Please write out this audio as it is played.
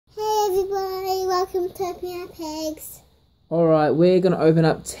welcome to Peppa Pigs. Alright, we're going to open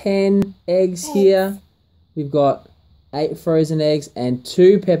up 10 eggs here. We've got 8 frozen eggs and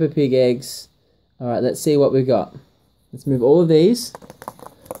 2 Peppa Pig eggs. Alright, let's see what we've got. Let's move all of these.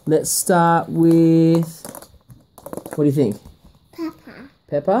 Let's start with... What do you think? Peppa.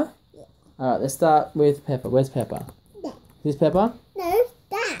 Peppa? Yeah. Alright, let's start with Peppa. Where's Peppa? There. This Peppa? No,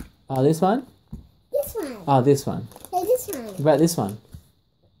 that. Oh, this one? This one. Oh, this one. No, this one. What about this one?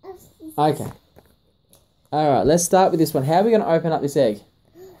 Oh, Okay. Alright, let's start with this one. How are we going to open up this egg?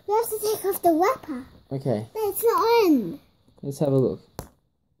 we have to take off the wrapper. Okay, No, it's not on. let's have a look.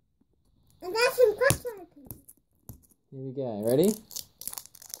 And that's some crack open. Here we go. Ready?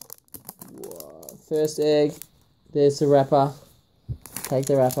 Whoa. First egg. There's the wrapper. Take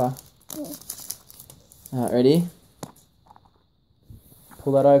the wrapper. Yeah. Alright, ready?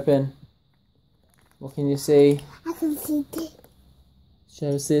 Pull that open. What can you see? I can see this. Show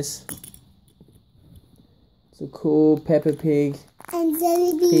us this. It's a cool Peppa Pig And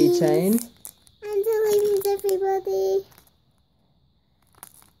jelly beans. keychain. And jelly beans, everybody.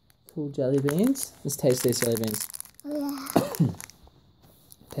 Cool jelly beans. Let's taste these jelly beans. Oh, yeah.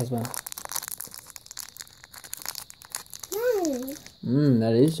 Taste one. No.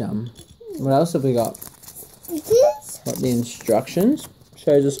 That is yum. What else have we got? Stickers. Got the instructions.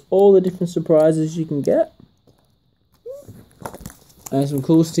 Shows us all the different surprises you can get. And some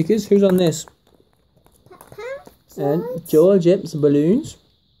cool stickers. Who's on this? Peppa. And George, yep, some balloons.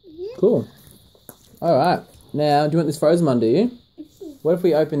 Yeah. Cool. Alright. Now, do you want this frozen one, do you? What if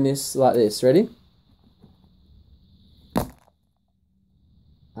we open this like this? Ready? Ow,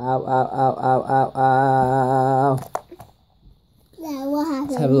 ow, ow, ow, ow, ow. Yeah, what happened?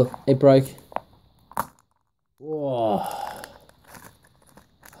 Let's have a look. It broke. Whoa.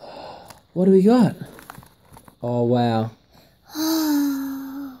 What do we got? Oh, wow.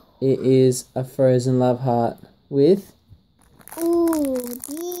 It is a frozen love heart with... Ooh,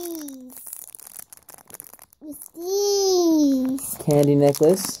 these. With these. candy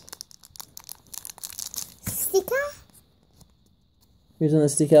necklace. Sticker. Who's on the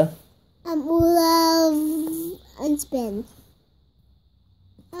sticker? Love and spin.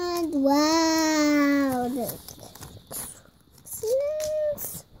 And wow.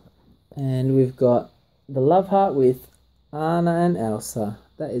 And we've got the love heart with Anna and Elsa.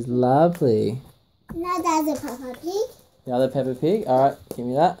 That is lovely. Now that's a Peppa Pig. The other Peppa Pig. Alright, give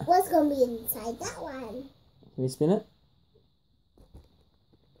me that. What's going to be inside that one? Can we spin it?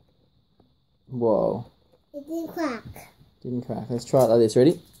 Whoa. It didn't crack. Didn't crack. Let's try it like this.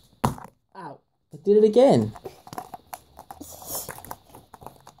 Ready? Ow. It did it again.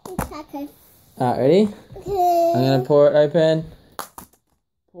 Okay. Alright, ready? Okay. I'm going to pour it open.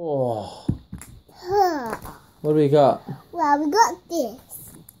 Oh. What do we got? Well, we got this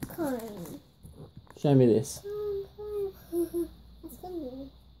coin. Show me this. That's funny.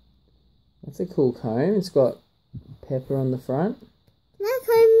 That's a cool comb. It's got pepper on the front. Can I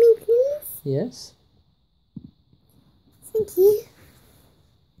comb me, please? Yes. Thank you.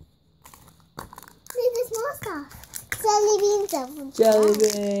 There's more stuff. Jelly beans over Jelly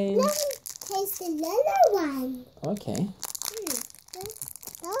there. beans. Let me taste the yellow one. Okay.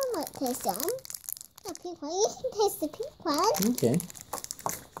 That one might taste yum. The pink one. You can taste the pink one. Okay.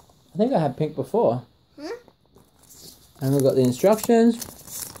 I think I had pink before. Huh? And we've got the instructions.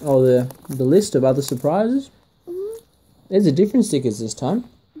 Or the list of other surprises. There's a different stickers this time.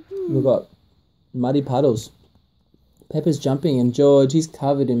 We've got muddy puddles. Peppa's jumping and George, he's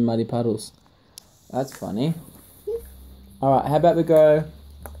covered in muddy puddles. That's funny. Alright, how about we go...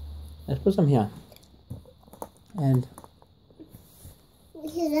 Let's put some here. And...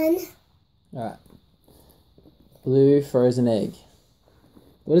 Here's one. Alright. Blue frozen egg.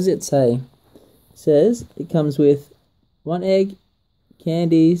 What does it say? It says it comes with 1 egg,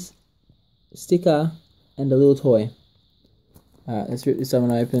 candies, a sticker, and a little toy. Alright, let's rip this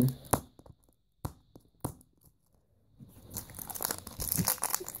one open.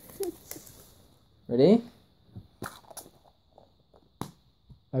 Ready?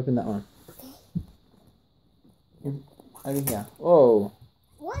 Open that one. Over here. Whoa.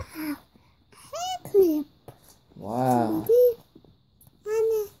 Wow. Hair clip. Wow.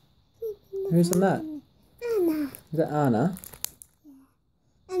 Anna. Who's on that? Anna. Is that Anna?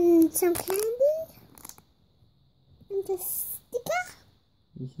 And some candy. And the sticker.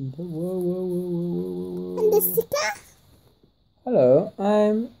 Whoa, whoa, whoa, whoa, whoa. And the sticker. Hello,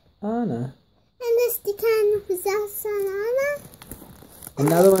 I'm Anna. And the sticker with us on Anna.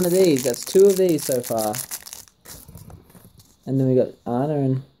 Another one of these. That's 2 of these so far. And then we got Anna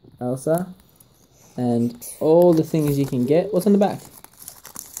and Elsa. And all the things you can get. What's on the back?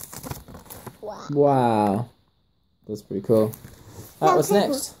 Wow. Wow. That's pretty cool. Alright, what's Pebble.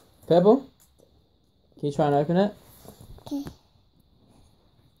 next? Pebble? Can you try and open it? Okay.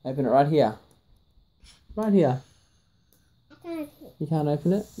 Open it right here. Right here. I can't. You can't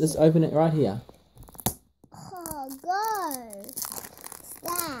open it? Let's open it right here. Oh, go.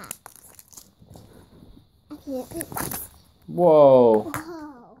 Stop. I can't. Whoa.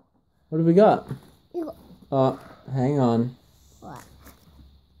 Oh. What have we got? You got Oh, hang on. what?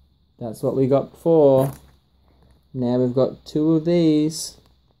 That's what we got before. Now we've got 2 of these.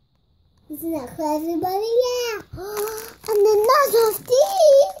 Isn't that for everybody? Yeah. And then none of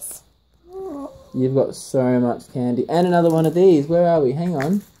these. You've got so much candy. And another one of these. Where are we? Hang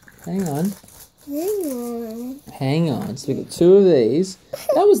on. Hang on. Hang on. Hang on. So we got 2 of these.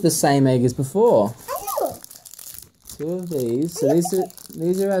 That was the same egg as before. I know. 2 of these. So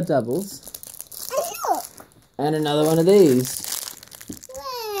these are our doubles. I know. And another one of these.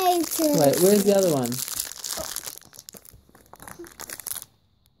 Wait, Where's the other one?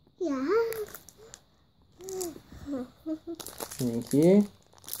 Yeah. Thank you.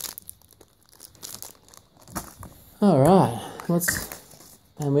 Alright.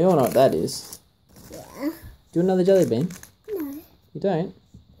 And we all know what that is. Yeah. Do you want another jelly bean? No. You don't?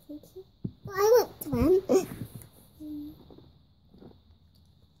 I want one.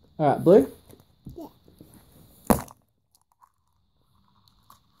 Alright, blue? Yeah.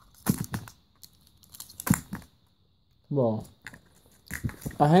 Whoa.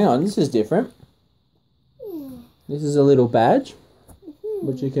 Oh, hang on. This is different. Yeah. This is a little badge,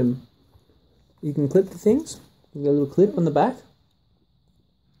 which you can clip the things. You get a little clip on the back.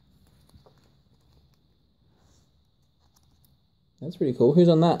 That's pretty cool. Who's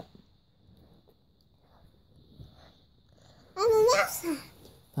on that? And then Elsa.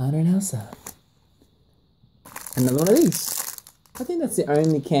 Anna and Elsa. Another one of these. I think that's the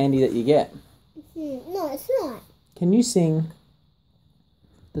only candy that you get. No, it's not. Can you sing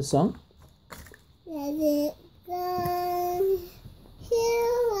the song? Let it go.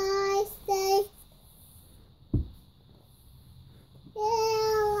 Here I stay.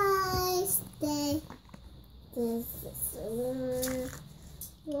 Here I stay. This is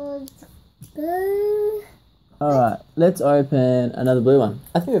one. Go. Alright, let's open another blue one.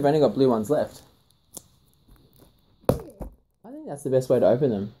 I think we've only got blue ones left. I think that's the best way to open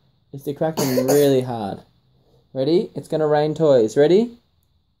them, is to crack them really hard. Ready? It's going to rain toys. Ready?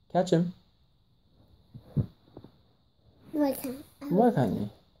 Catch them. No, I can't. Why can't you?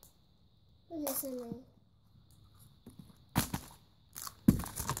 What is it?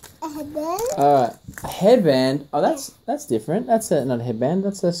 A headband? Alright, a headband. Oh, that's different. That's not a headband.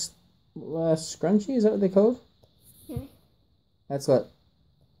 That's a scrunchie. Is that what they're called? Yeah. That's got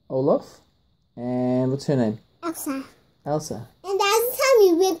Olaf. And what's her name? Elsa. Elsa. And that's the time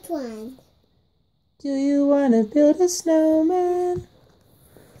you whipped one. Do you want to build a snowman? And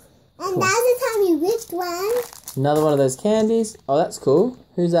Cool. that's the time you whipped one. Another one of those candies. Oh, that's cool.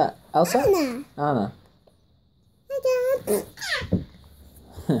 Who's that? Elsa? Anna. Anna. I got.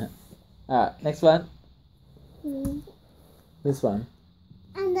 Alright, next one. Mm. This one.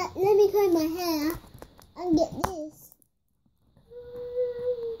 And let me comb my hair and get this.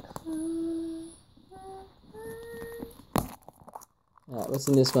 Alright, what's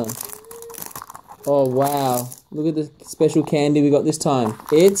in this one? Oh, wow. Look at the special candy we got this time.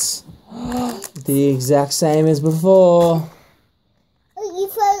 It's the exact same as before. Oh, you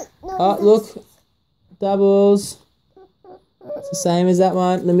throw. No, Oh, look. Doubles. It's the same as that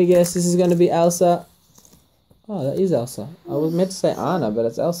one. Let me guess, this is going to be Elsa. Oh, that is Elsa. I was meant to say Anna, but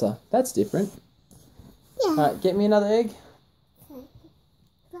it's Elsa. That's different. Yeah. Alright, get me another egg.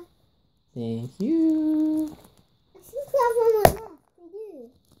 Thank you. I think we have one more left. We do.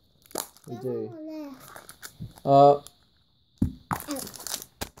 We have do. one more left. Oh.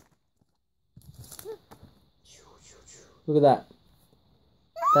 Look at that.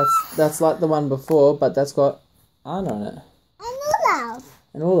 That's like the one before, but that's got Anna on it. And Olaf.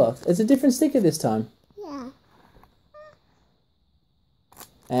 And Olaf. It's a different sticker this time. Yeah.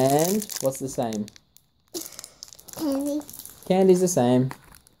 And what's the same? Candy. Candy's the same.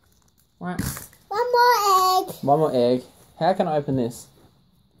 One more egg. One more egg. How can I open this?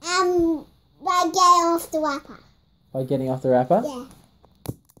 By getting off the wrapper. By getting off the wrapper? Yeah.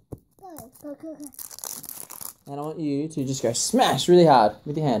 Go. And I want you to just go smash really hard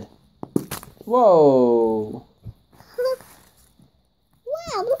with your hand. Whoa.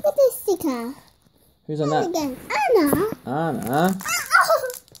 Wow, look at this sticker. Who's on And that? again. Anna. Anna. Oh.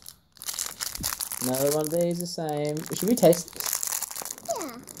 Another one of these the same. Should we taste this?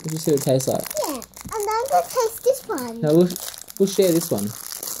 Yeah. Let's just see what it tastes like. Yeah. And I'm going to taste this one. No, we'll share this one. And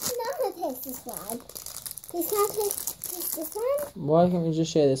I'm going to taste this this one. Please not taste this one. Why can't we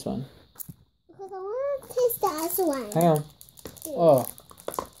just share this one? Because I want to taste the other one. Hang on. Oh.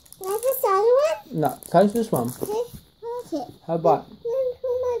 Can I taste the other one? No, taste this one. Okay. Okay. Have a bite.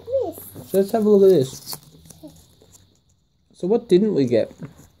 Like this. So let's have a look at this. So what didn't we get?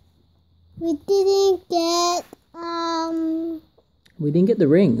 We didn't get, We didn't get the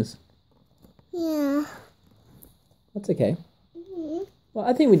rings. yeah. That's okay. Mm-hmm. Well,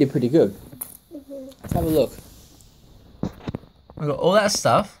 I think we did pretty good. Mm-hmm. Let's have a look. We got all that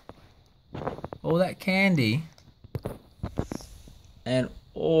stuff, all that candy, and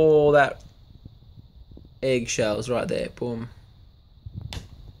all that eggshells right there. Boom.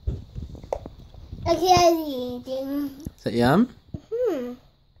 Okay, I'm eating. Is that yum?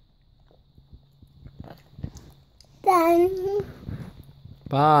 Done.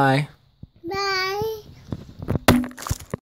 Bye. Bye.